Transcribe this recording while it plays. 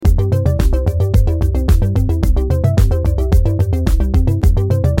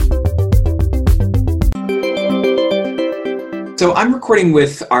So I'm recording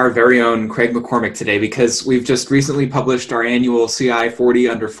with our very own Craig McCormick today because we've just recently published our annual CI 40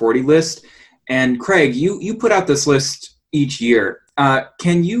 under 40 list. And Craig, you put out this list each year.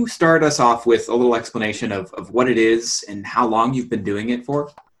 Can you start us off with a little explanation of what it is and how long you've been doing it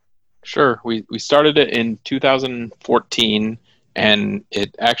for? Sure. We started it in 2014, and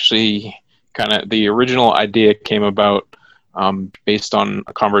it actually the original idea came about based on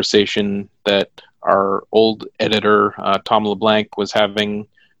a conversation that our old editor, Tom LeBlanc, was having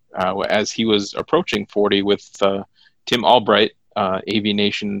as he was approaching 40 with Tim Albright, AV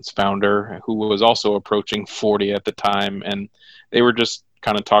Nation's founder, who was also approaching 40 at the time. And they were just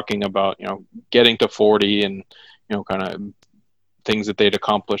kind of talking about, getting to 40 and, kind of things that they'd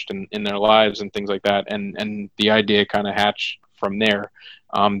accomplished in their lives and things like that. And the idea kind of hatched from there.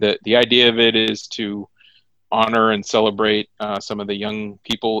 The idea of it is to honor and celebrate some of the young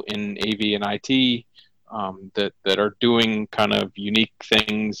people in AV and IT that are doing kind of unique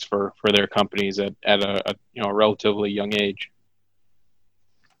things for their companies at a relatively young age.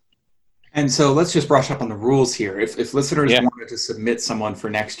 And so let's just brush up on the rules here. If listeners wanted to submit someone for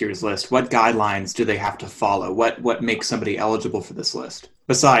next year's list, what guidelines do they have to follow? What makes somebody eligible for this list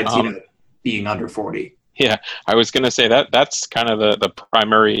besides being under 40? Yeah, I was going to say that's kind of the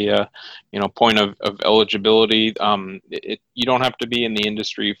primary point of eligibility. You don't have to be in the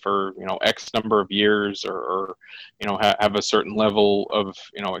industry for X number of years or have a certain level of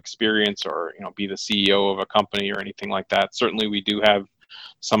experience or be the CEO of a company or anything like that. Certainly, we do have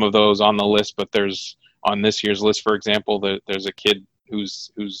some of those on the list, but there's on this year's list, for example, there's a kid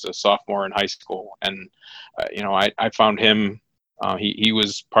who's a sophomore in high school, and I found him. He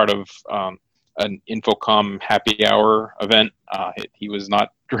was part of an Infocom happy hour event. He was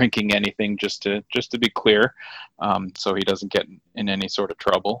not drinking anything, just to be clear, so he doesn't get in any sort of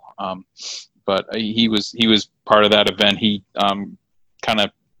trouble. But he was part of that event. He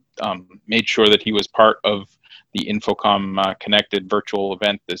made sure that he was part of the Infocom Connected virtual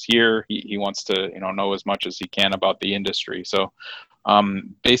event this year. He wants to know as much as he can about the industry. So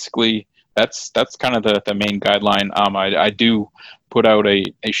basically, that's kind of the main guideline. I do put out a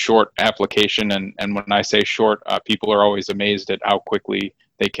short application, and when I say short, people are always amazed at how quickly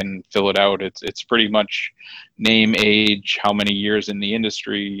they can fill it out. It's pretty much name, age, how many years in the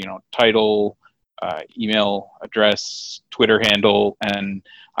industry, title, email address, Twitter handle, and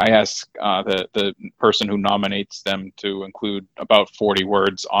I ask the person who nominates them to include about 40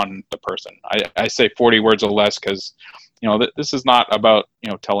 words on the person. I say 40 words or less because this is not about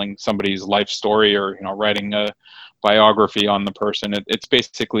telling somebody's life story or writing a biography on the person. It's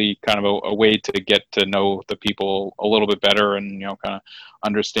basically kind of a way to get to know the people a little bit better and kind of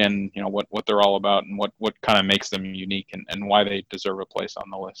understand what they're all about and what kind of makes them unique and why they deserve a place on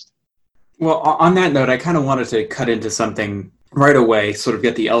the list. Well, on that note, I kind of wanted to cut into something right away, sort of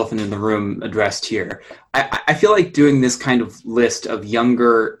get the elephant in the room addressed here. I feel like doing this kind of list of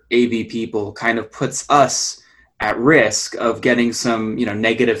younger AV people kind of puts us at risk of getting some,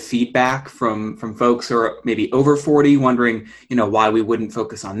 negative feedback from folks who are maybe over 40, wondering, why we wouldn't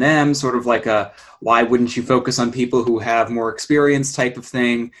focus on them, sort of like a, why wouldn't you focus on people who have more experience type of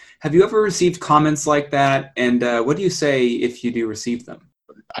thing. Have you ever received comments like that? And what do you say if you do receive them?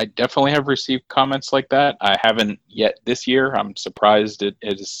 I definitely have received comments like that. I haven't yet this year. I'm surprised it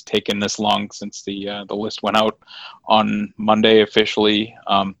has taken this long since the list went out on Monday officially.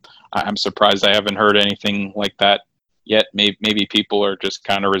 I'm surprised I haven't heard anything like that yet. Maybe people are just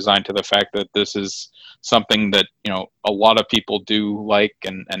kind of resigned to the fact that this is something that a lot of people do like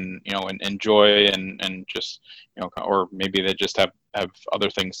and enjoy and just or maybe they just have other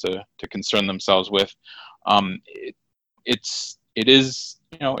things to concern themselves with. It is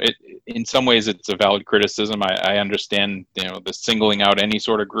in some ways it's a valid criticism. I understand the singling out any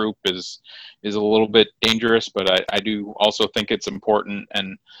sort of group is a little bit dangerous, but I do also think it's important.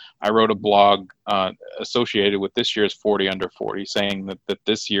 And I wrote a blog associated with this year's 40 under 40 saying that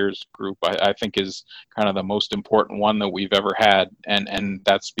this year's group I think is kind of the most important one that we've ever had, and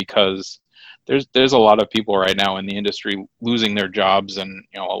that's because there's a lot of people right now in the industry losing their jobs, and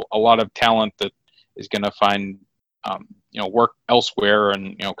a lot of talent that is going to find work elsewhere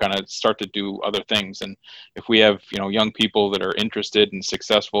and kind of start to do other things. And if we have young people that are interested and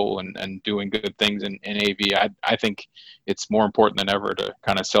successful and doing good things in AV, I think it's more important than ever to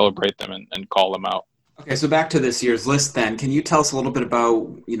kind of celebrate them and call them out. Okay, so back to this year's list then. Can you tell us a little bit about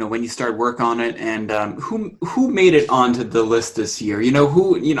when you started work on it and who made it onto the list this year?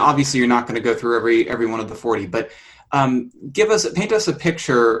 Obviously you're not going to go through every one of the 40, but paint us a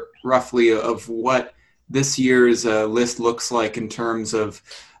picture roughly of what this year's list looks like in terms of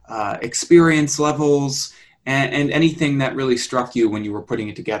experience levels and anything that really struck you when you were putting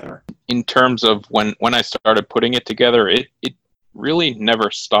it together. In terms of when I started putting it together, it really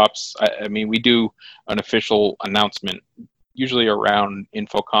never stops. I mean, we do an official announcement usually around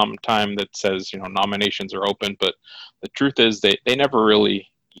Infocom time that says, nominations are open, but the truth is they never really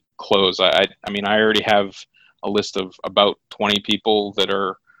close. I mean, I already have a list of about 20 people that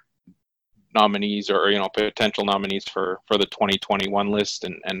are nominees or potential nominees for the 2021 list,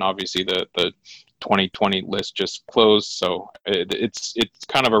 and obviously the 2020 list just closed, so it's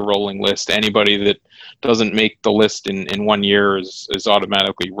kind of a rolling list. Anybody that doesn't make the list in 1 year is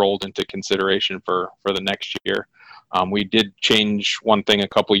automatically rolled into consideration for the next year. We did change one thing a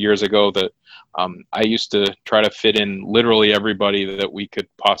couple years ago that I used to try to fit in literally everybody that we could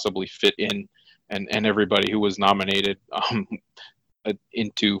possibly fit in, and everybody who was nominated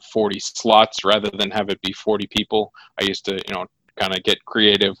into 40 slots rather than have it be 40 people. I used to, kind of get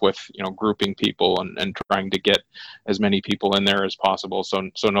creative with, grouping people and trying to get as many people in there as possible. So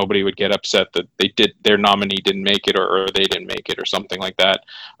nobody would get upset that their nominee didn't make it or they didn't make it or something like that.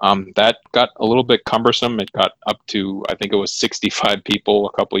 That got a little bit cumbersome. It got up to, I think it was 65 people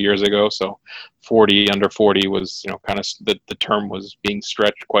a couple of years ago. So 40 under 40 was, kind of the term was being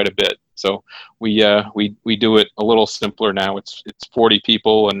stretched quite a bit. So we do it a little simpler now. It's 40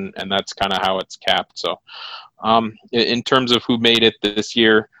 people, and that's kind of how it's capped. So in terms of who made it this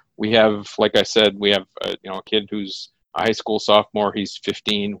year, we have, like I said, we have a kid who's a high school sophomore. He's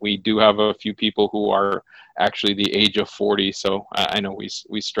 15. We do have a few people who are actually the age of 40. So I know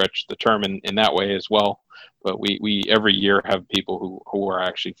we stretch the term in that way as well. But we every year have people who are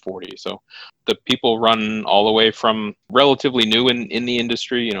actually 40. So the people run all the way from relatively new in the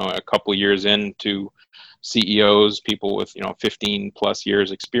industry, a couple years in, to CEOs, people with 15 plus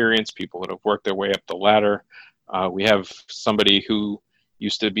years experience, people that have worked their way up the ladder. We have somebody who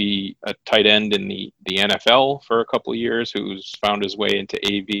used to be a tight end in the NFL for a couple of years who's found his way into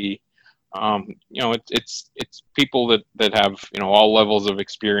AV. It's people that have all levels of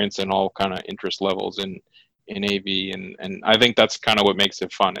experience and all kind of interest levels in AV, and I think that's kind of what makes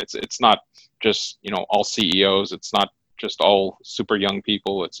it fun. It's not just all CEOs. It's not just all super young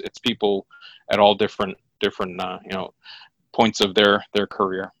people. It's people at all different points of their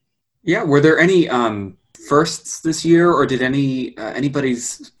career. Yeah, were there any firsts this year, or did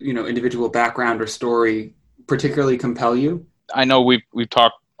anybody's individual background or story particularly compel you? I know we've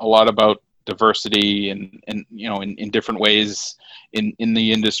talked a lot about diversity and in different ways in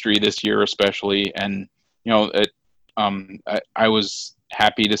the industry this year, especially, and I was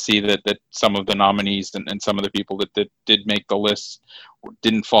happy to see that some of the nominees and some of the people that did make the list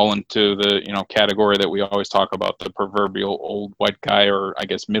didn't fall into the category that we always talk about, the proverbial old white guy, or I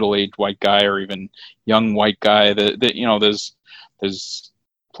guess middle-aged white guy, or even young white guy. There's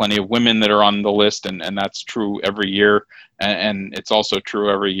plenty of women that are on the list, and that's true every year, and it's also true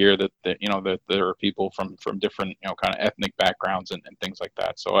every year that there are people from different kind of ethnic backgrounds and things like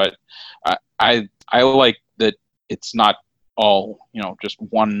that. So I like that it's not all just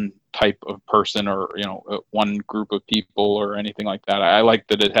one type of person or one group of people or anything like that. I like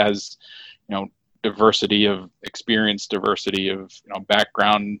that it has diversity of experience, diversity of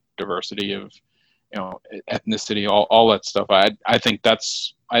background, diversity of ethnicity, all that stuff. I think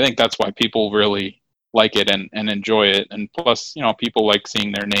that's why people really like it and enjoy it, and plus people like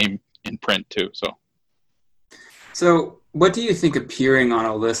seeing their name in print too. So what do you think appearing on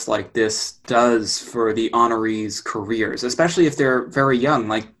a list like this does for the honorees' careers, especially if they're very young,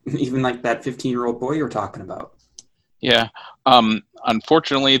 like even like that 15-year-old boy you're talking about? Yeah.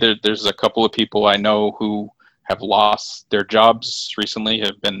 Unfortunately, there's a couple of people I know who have lost their jobs recently,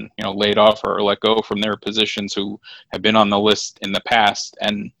 have been laid off or let go from their positions, who have been on the list in the past.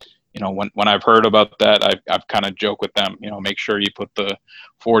 And when I've heard about that, I've kind of joked with them, make sure you put the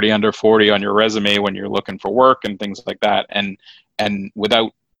 40 under 40 on your resume when you're looking for work and things like that. And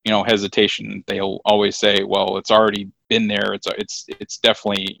without hesitation, they'll always say, well, it's already been there. It's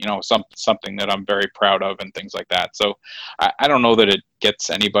definitely something that I'm very proud of and things like that. So I don't know that it gets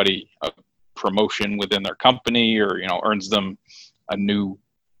anybody a promotion within their company or earns them a new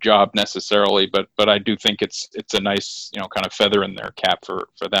job necessarily, but I do think it's a nice kind of feather in their cap for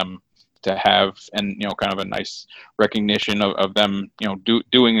them to have, and kind of a nice recognition of them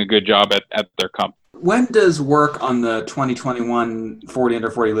doing a good job at their company. When does work on the 2021 40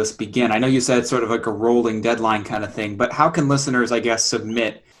 under 40 list begin? I know you said it's sort of like a rolling deadline kind of thing, but how can listeners, I guess,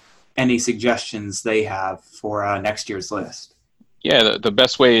 submit any suggestions they have for next year's list? Yeah, the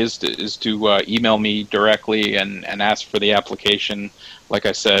best way is to email me directly and ask for the application. Like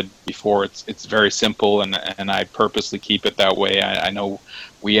I said before, it's very simple, and I purposely keep it that way. I know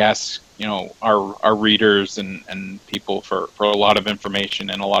we ask our readers and people for a lot of information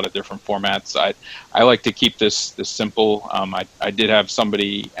in a lot of different formats. I like to keep this simple. I did have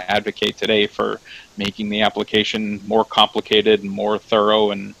somebody advocate today for making the application more complicated and more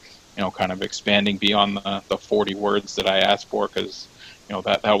thorough, and kind of expanding beyond the 40 words that I asked for, because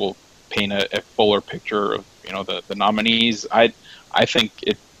that will paint a fuller picture of the nominees. I think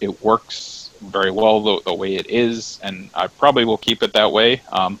it works very well the way it is, and I probably will keep it that way.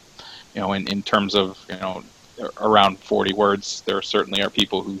 In terms of around 40 words, there certainly are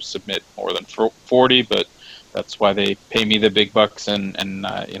people who submit more than 40, but that's why they pay me the big bucks, and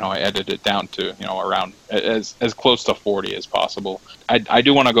I edit it down to around as close to 40 as possible. I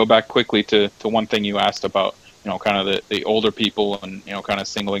do want to go back quickly to one thing you asked about kind of the older people and kind of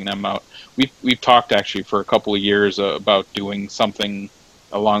singling them out. We've talked actually for a couple of years about doing something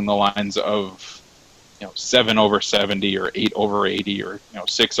along the lines of 7 over 70 or 8 over 80 or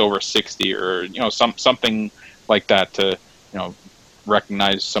 6 over 60 or something like that to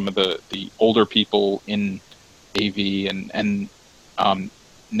recognize some of the older people in AV, and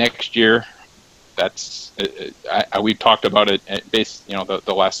next year, that's we've talked about it based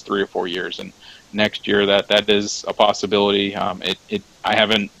the last 3 or 4 years, and next year that is a possibility. I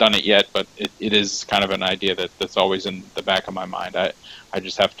haven't done it yet, but it is kind of an idea that's always in the back of my mind. I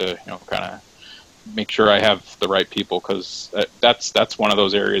just have to kind of make sure I have the right people, because that's one of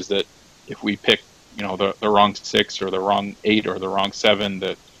those areas that if we pick the wrong 6 or the wrong 8 or the wrong 7,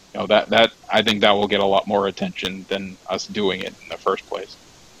 that that I think that will get a lot more attention than us doing it in the first place.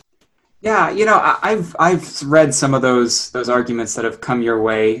 Yeah, I've read some of those arguments that have come your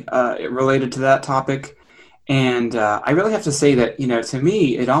way related to that topic, and I really have to say that to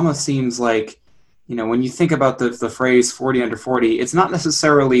me it almost seems like when you think about the phrase 40 under 40, it's not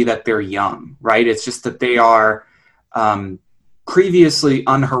necessarily that they're young, right? It's just that they are previously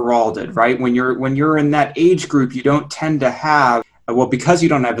unheralded, right? When you're in that age group, you don't tend to have, because you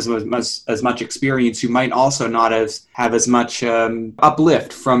don't have as much experience, you might also not have as much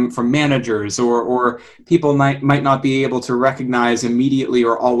uplift from managers, or people might not be able to recognize immediately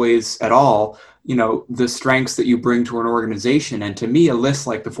or always at all the strengths that you bring to an organization. And to me, a list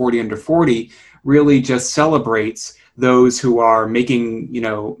like the 40 under 40 really just celebrates those who are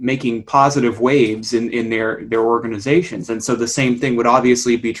making positive waves in their organizations. And so the same thing would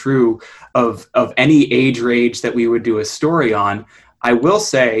obviously be true of any age range that we would do a story on. I will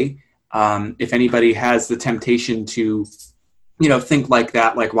say, if anybody has the temptation to think like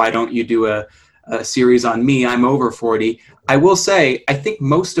that, like, why don't you do a series on me? I'm over 40. I will say, I think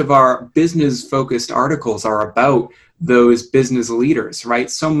most of our business focused articles are about those business leaders, right?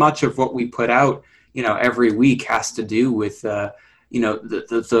 So much of what we put out, every week has to do with,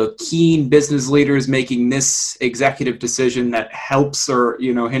 the keen business leaders making this executive decision that helps or,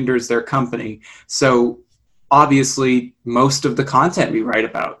 hinders their company. So obviously, most of the content we write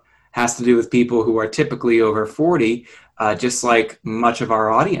about has to do with people who are typically over 40, just like much of our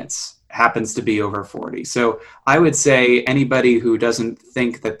audience happens to be over 40. So I would say anybody who doesn't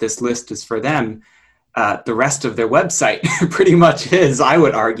think that this list is for them, the rest of their website pretty much is, I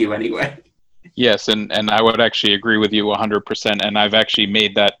would argue anyway. Yes, and I would actually agree with you 100%. And I've actually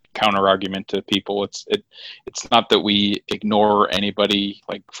made that counter argument to people. It's not that we ignore anybody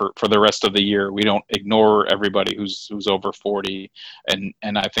like for the rest of the year. We don't ignore everybody who's over 40. And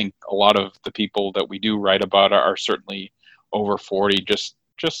I think a lot of the people that we do write about are certainly over 40, just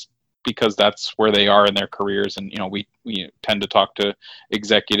because that's where they are in their careers. And we tend to talk to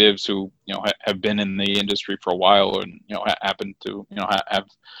executives who have been in the industry for a while, and happen to have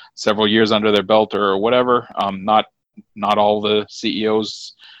several years under their belt or whatever. Not all the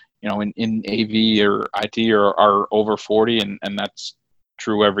CEOs in AV or IT are over 40, and that's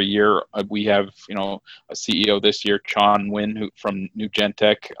true every year. We have a CEO this year, Chon Win, who from New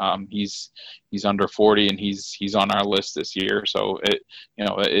Gentech. He's under 40, and he's on our list this year. So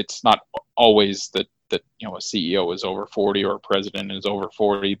it's not always that a CEO is over 40 or a president is over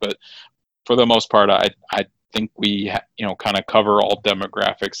 40, but for the most part, I think we kind of cover all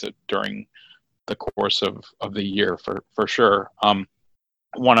demographics during the course of the year for sure.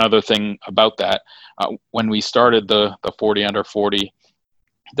 One other thing about that, when we started the 40 under 40,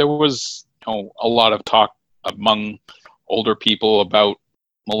 there was a lot of talk among older people about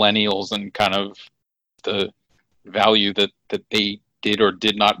millennials and kind of the value that they did or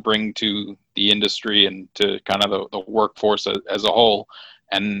did not bring to the industry and to kind of the workforce as a whole.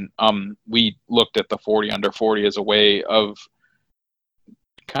 And we looked at the 40 under 40 as a way of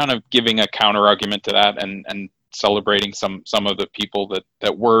kind of giving a counter argument to that and celebrating some of the people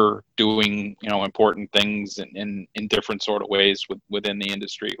that were doing, you know, important things in different sort of ways within the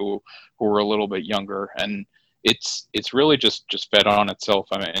industry who were a little bit younger. And it's really just fed on itself.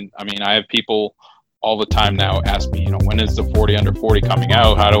 I mean, I have people all the time now ask me, you know, when is the 40 under 40 coming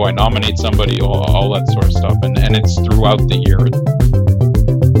out? How do I nominate somebody? All that sort of stuff. And it's throughout the year.